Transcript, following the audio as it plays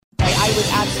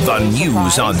was absolutely The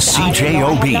news on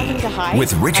CJOB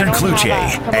with Richard Kluche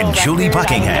and Julie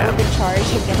Buckingham. I've never been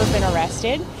charged, I've never been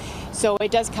arrested, so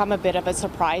it does come a bit of a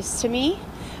surprise to me.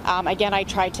 Again, I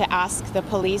tried to ask the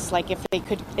police if they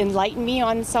could enlighten me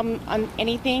on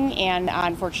anything, and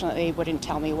unfortunately they wouldn't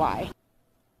tell me why.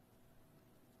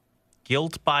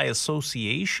 Guilt by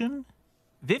association?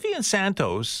 Vivian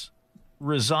Santos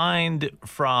resigned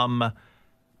from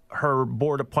her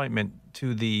board appointment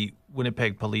to the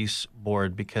Winnipeg Police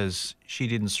Board because she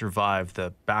didn't survive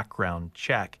the background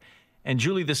check. And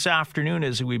Julie, this afternoon,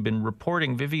 as we've been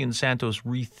reporting, Vivian Santos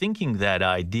rethinking that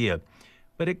idea.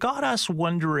 But it got us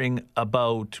wondering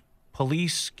about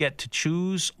police get to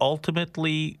choose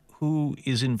ultimately who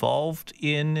is involved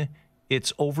in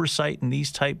its oversight in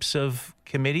these types of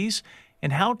committees,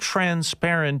 and how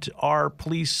transparent are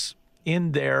police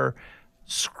in their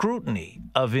scrutiny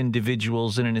of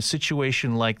individuals. And in a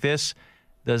situation like this,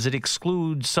 does it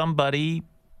exclude somebody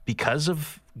because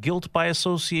of guilt by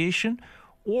association?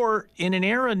 Or in an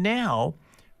era now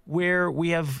where we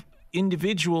have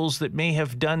individuals that may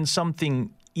have done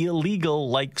something illegal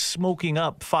like smoking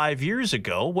up 5 years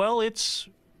ago, well, it's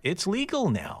legal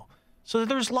now. So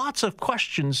there's lots of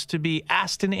questions to be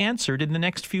asked and answered in the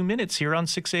next few minutes here on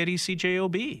 680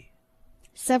 CJOB.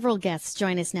 Several guests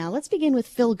join us now. Let's begin with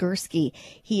Phil Gurski.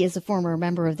 He is a former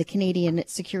member of the Canadian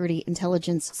Security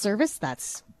Intelligence Service,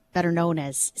 that's better known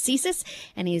as CSIS,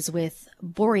 and he's with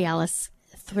Borealis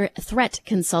Threat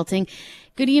Consulting.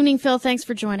 Good evening, Phil. Thanks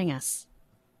for joining us.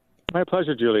 My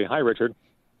pleasure, Julie. Hi, Richard.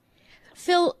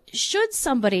 Phil, should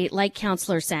somebody like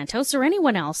Councillor Santos or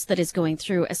anyone else that is going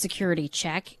through a security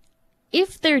check,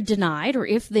 if they're denied or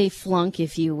if they flunk,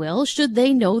 if you will, should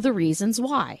they know the reasons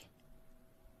why?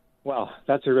 Well,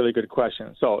 that's a really good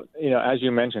question. So, as you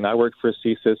mentioned, I worked for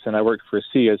CSIS and I worked for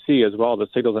CSE as well, the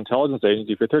Signals Intelligence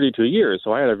Agency, for 32 years.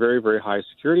 So I had a very, very high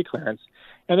security clearance.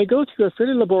 And they go through a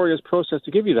fairly laborious process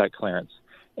to give you that clearance.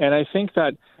 And I think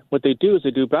that what they do is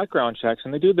they do background checks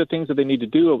and they do the things that they need to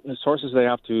do, the sources they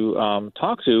have to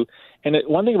talk to. And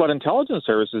one thing about intelligence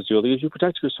services, Julie, is you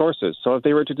protect your sources. So if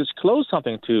they were to disclose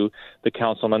something to the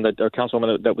councilman or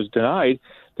councilwoman that was denied,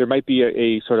 there might be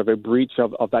a sort of a breach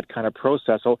of that kind of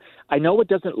process. So I know it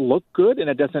doesn't look good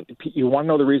and you want to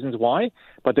know the reasons why,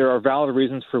 but there are valid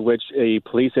reasons for which a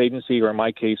police agency, or in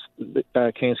my case,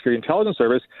 Canadian Security Intelligence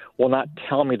Service, will not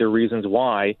tell me the reasons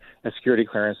why a security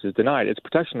clearance is denied. It's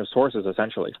protection of sources,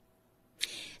 essentially.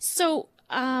 So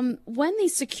when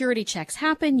these security checks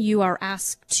happen, you are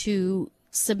asked to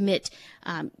submit,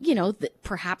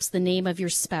 perhaps the name of your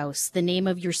spouse, the name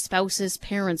of your spouse's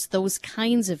parents, those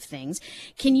kinds of things.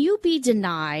 Can you be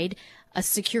denied a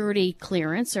security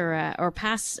clearance or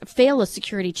fail a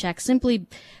security check simply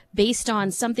based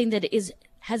on something that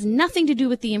has nothing to do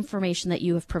with the information that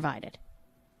you have provided?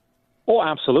 Oh,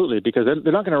 absolutely, because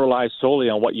they're not going to rely solely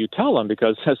on what you tell them,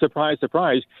 because, surprise,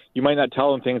 surprise, you might not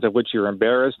tell them things of which you're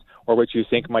embarrassed or which you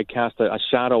think might cast a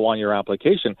shadow on your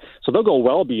application. So they'll go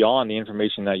well beyond the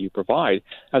information that you provide.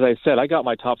 As I said, I got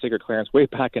my top secret clearance way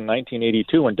back in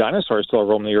 1982 when dinosaurs still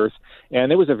roamed the earth,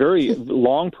 and it was a very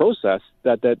long process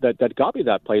that got me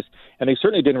that place. And they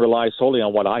certainly didn't rely solely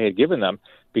on what I had given them,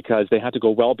 because they had to go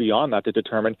well beyond that to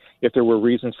determine if there were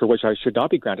reasons for which I should not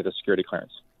be granted a security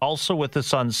clearance. Also with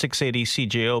us on 680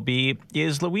 CJOB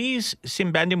is Louise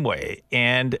Simbandumwe.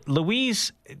 And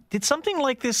Louise, did something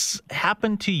like this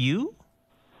happen to you?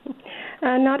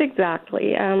 Not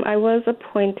exactly. I was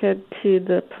appointed to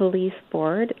the police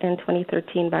board in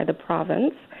 2013 by the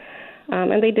province.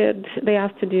 And they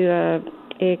asked to do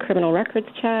a criminal records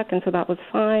check, and so that was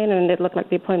fine, and it looked like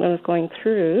the appointment was going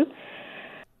through.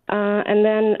 And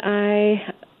then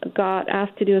I got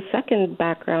asked to do a second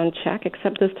background check,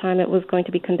 except this time it was going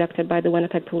to be conducted by the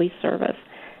Winnipeg Police Service.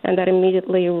 And that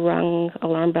immediately rung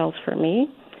alarm bells for me,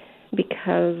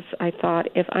 because I thought,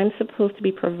 if I'm supposed to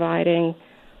be providing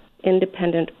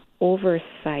independent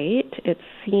oversight, it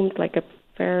seemed like a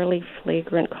fairly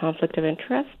flagrant conflict of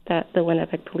interest that the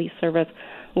Winnipeg Police Service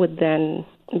would then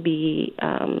be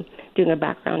doing a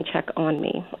background check on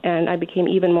me. And I became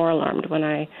even more alarmed when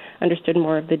I understood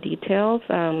more of the details.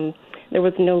 There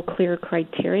was no clear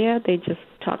criteria. They just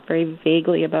talked very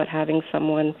vaguely about having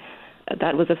someone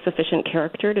that was of sufficient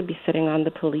character to be sitting on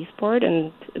the police board,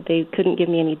 and they couldn't give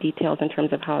me any details in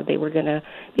terms of how they were going to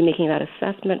be making that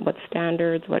assessment, what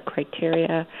standards, what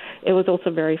criteria. It was also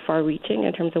very far-reaching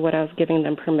in terms of what I was giving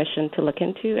them permission to look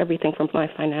into, everything from my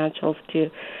financials to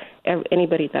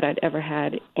anybody that I'd ever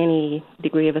had any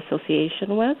degree of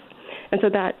association with. And so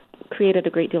that created a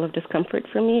great deal of discomfort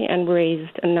for me and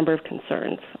raised a number of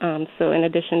concerns. So in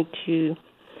addition to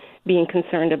being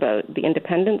concerned about the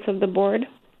independence of the board,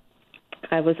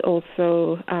 I was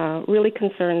also really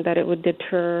concerned that it would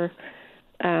deter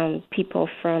people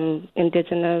from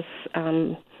Indigenous,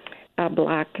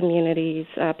 Black communities,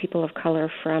 people of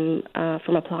color from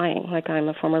applying. Like, I'm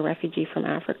a former refugee from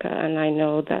Africa, and I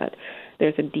know that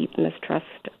there's a deep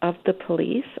mistrust of the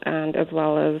police, and as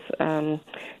well as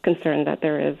concern that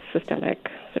there is systemic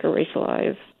sort of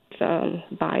racialized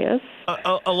bias.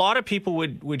 A lot of people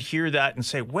would hear that and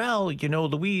say, well,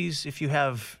 Louise, if you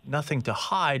have nothing to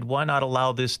hide, why not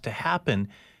allow this to happen?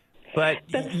 But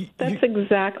that's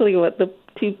exactly what the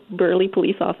two burly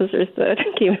police officers that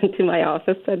came into my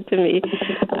office said to me.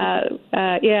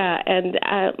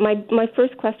 My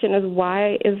first question is,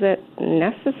 why is it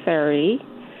necessary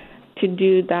to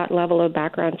do that level of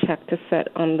background check to sit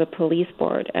on the police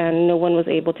board? And no one was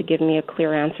able to give me a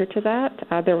clear answer to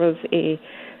that. There was a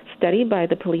study by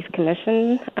the Police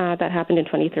Commission that happened in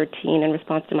 2013 in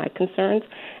response to my concerns,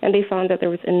 and they found that there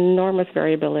was enormous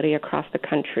variability across the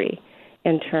country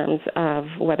in terms of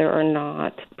whether or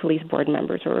not police board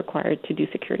members were required to do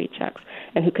security checks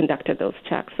and who conducted those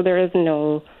checks. So there is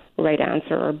no right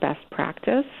answer or best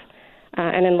practice.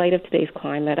 And in light of today's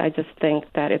climate, I just think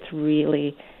that it's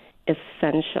really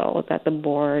essential that the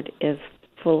board is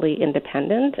fully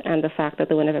independent, and the fact that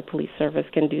the Winnipeg Police Service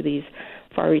can do these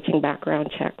far-reaching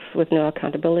background checks with no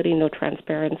accountability, no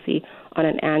transparency on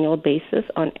an annual basis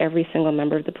on every single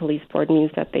member of the police board means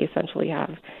that they essentially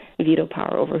have veto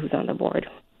power over who's on the board.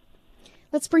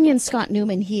 Let's bring in Scott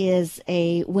Newman. He is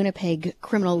a Winnipeg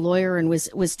criminal lawyer and was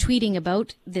tweeting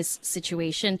about this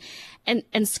situation.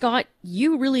 And Scott,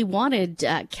 you really wanted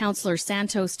Councillor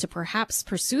Santos to perhaps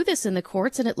pursue this in the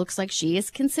courts, and it looks like she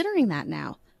is considering that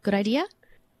now. Good idea?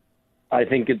 I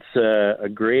think it's a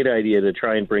great idea to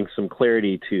try and bring some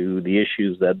clarity to the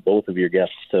issues that both of your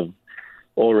guests have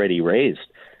already raised.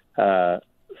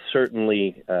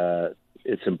 Certainly,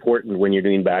 it's important when you're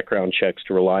doing background checks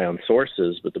to rely on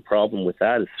sources, but the problem with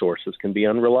that is sources can be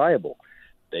unreliable.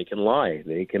 They can lie.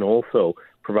 They can also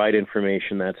provide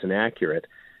information that's inaccurate.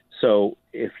 So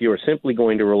if you're simply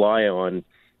going to rely on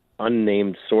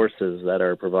unnamed sources that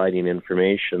are providing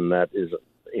information that is,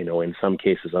 in some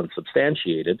cases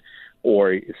unsubstantiated,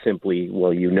 or simply,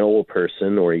 a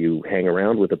person or you hang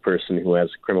around with a person who has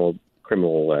criminal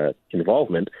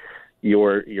involvement,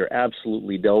 you're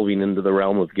absolutely delving into the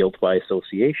realm of guilt by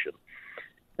association.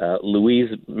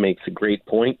 Louise makes a great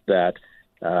point that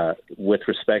with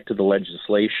respect to the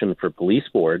legislation for police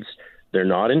boards, they're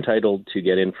not entitled to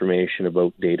get information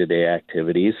about day-to-day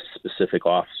activities, specific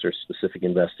officers, specific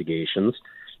investigations.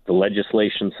 The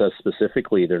legislation says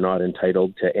specifically they're not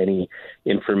entitled to any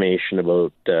information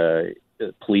about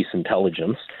police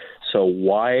intelligence. So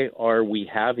why are we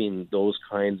having those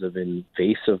kinds of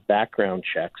invasive background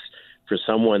checks for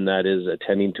someone that is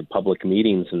attending to public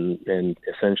meetings and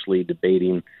essentially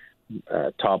debating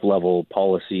top-level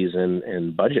policies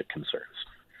and budget concerns?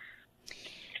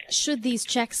 Should these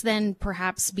checks then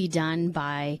perhaps be done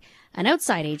by an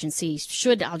outside agency?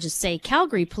 Should, I'll just say,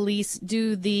 Calgary Police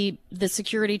do the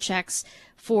security checks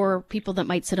for people that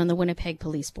might sit on the Winnipeg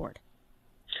Police Board?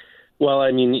 Well,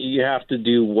 I mean, you have to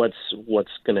do what's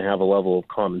going to have a level of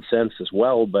common sense as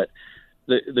well. But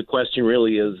the question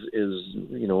really is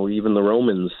even the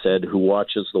Romans said, "Who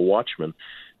watches the watchman?"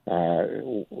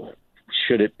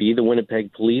 Should it be the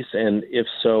Winnipeg Police? And if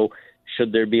so,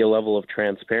 should there be a level of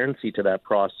transparency to that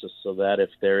process so that if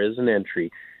there is an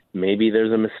entry, maybe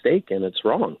there's a mistake and it's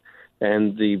wrong,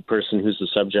 and the person who's the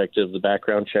subject of the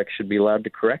background check should be allowed to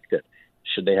correct it?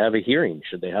 Should they have a hearing?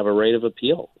 Should they have a right of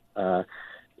appeal?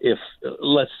 If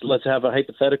let's have a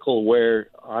hypothetical where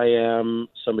I am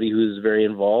somebody who's very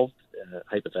involved,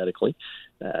 hypothetically,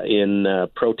 in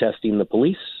protesting the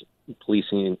police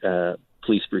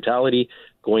brutality,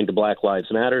 going to Black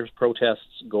Lives Matter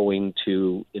protests, going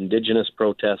to Indigenous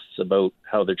protests about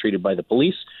how they're treated by the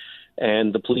police,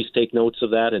 and the police take notes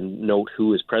of that and note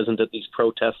who is present at these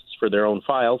protests for their own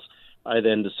files. I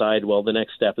then decide, well, the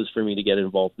next step is for me to get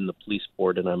involved in the police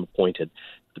board, and I'm appointed.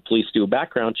 The police do a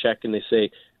background check, and they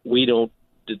say, we don't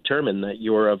determine that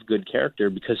you're of good character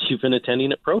because you've been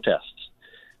attending at protests.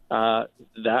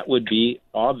 That would be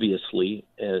obviously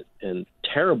a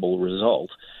terrible result.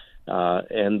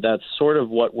 And that's sort of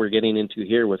what we're getting into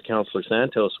here with Councillor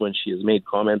Santos when she has made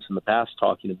comments in the past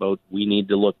talking about we need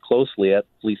to look closely at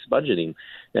police budgeting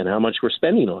and how much we're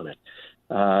spending on it.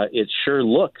 It sure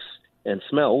looks and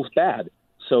smells bad.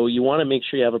 So you want to make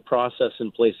sure you have a process in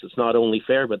place that's not only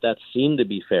fair, but that's seen to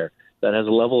be fair, that has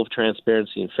a level of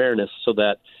transparency and fairness so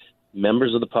that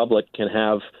members of the public can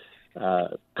have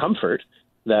comfort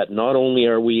that not only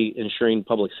are we ensuring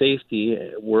public safety,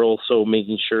 we're also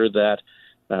making sure that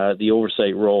the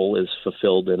oversight role is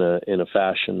fulfilled in a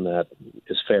fashion that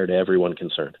is fair to everyone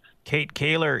concerned. Kate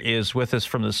Kehler is with us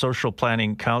from the Social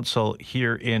Planning Council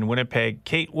here in Winnipeg.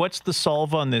 Kate, what's the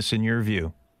solve on this in your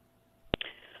view?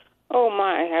 Oh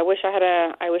my! I wish I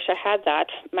had that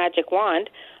magic wand.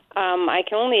 I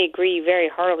can only agree very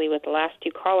heartily with the last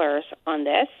two callers on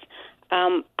this.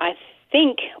 I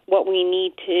think what we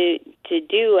need to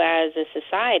do as a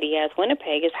society, as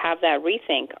Winnipeg, is have that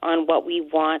rethink on what we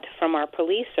want from our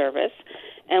police service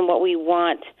and what we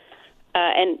want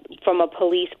and from a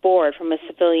police board, from a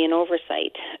civilian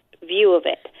oversight view of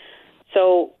it.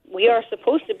 So we are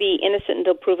supposed to be innocent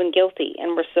until proven guilty,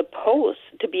 and we're supposed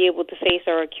to be able to face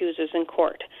our accusers in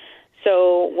court.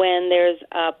 So when there's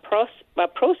a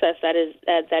process that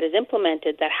is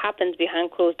implemented that happens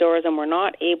behind closed doors and we're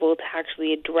not able to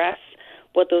actually address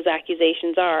what those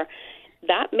accusations are,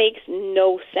 that makes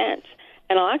no sense.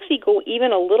 And I'll actually go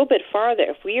even a little bit farther.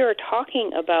 If we are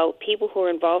talking about people who are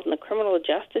involved in the criminal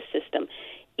justice system,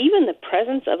 even the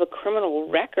presence of a criminal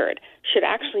record should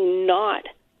actually not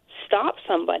stop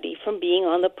somebody from being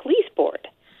on the police board.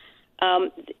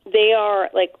 They are,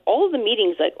 like, all of the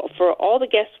meetings, like, for all the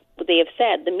guests, what they have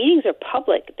said, the meetings are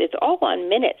public. It's all on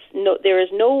minutes. No, there is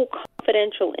no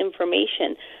confidential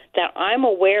information that I'm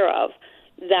aware of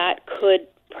that could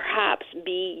perhaps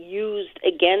be used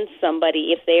against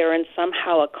somebody if they are in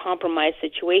somehow a compromised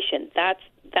situation.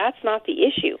 That's not the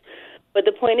issue. But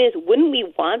the point is, wouldn't we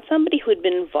want somebody who had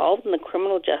been involved in the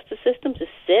criminal justice system to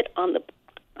sit on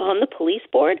the police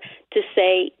board to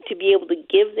be able to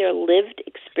give their lived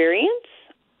experience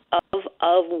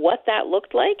of what that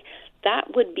looked like?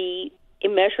 That would be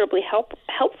immeasurably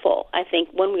helpful, I think,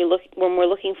 when we're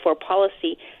looking for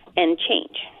policy and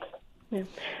change. Yeah.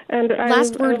 And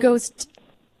last word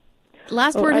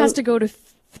has to go to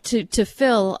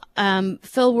Phil.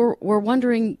 Phil, we're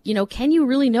wondering, can you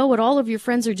really know what all of your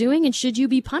friends are doing, and should you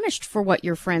be punished for what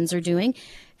your friends are doing?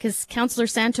 Because Councillor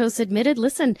Santos admitted,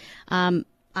 listen, I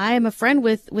am a friend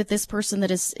with this person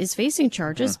that is facing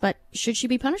charges, but should she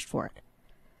be punished for it?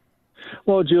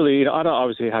 Well, Julie, I don't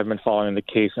obviously haven't been following the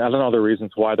case, and I don't know the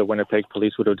reasons why the Winnipeg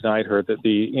police would have denied her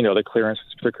the clearance to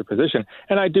this particular position.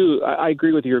 And I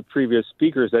agree with your previous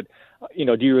speakers that,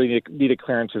 do you really need a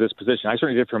clearance for this position? I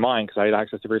certainly did for mine because I had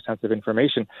access to very sensitive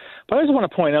information. But I just want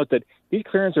to point out that these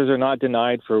clearances are not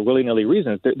denied for willy-nilly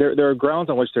reasons. There are grounds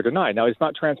on which they're denied. Now, it's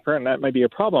not transparent, and that might be a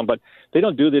problem, but they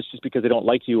don't do this just because they don't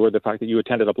like you or the fact that you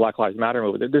attended a Black Lives Matter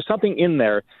movement. There's something in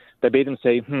there that made them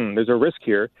say, there's a risk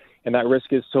here, and that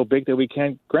risk is so big that we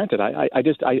can't grant it.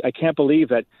 I can't believe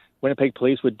that Winnipeg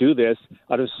police would do this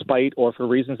out of spite or for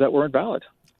reasons that weren't valid.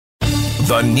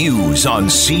 The news on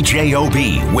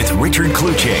CJOB with Richard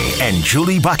Cloutier and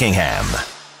Julie Buckingham.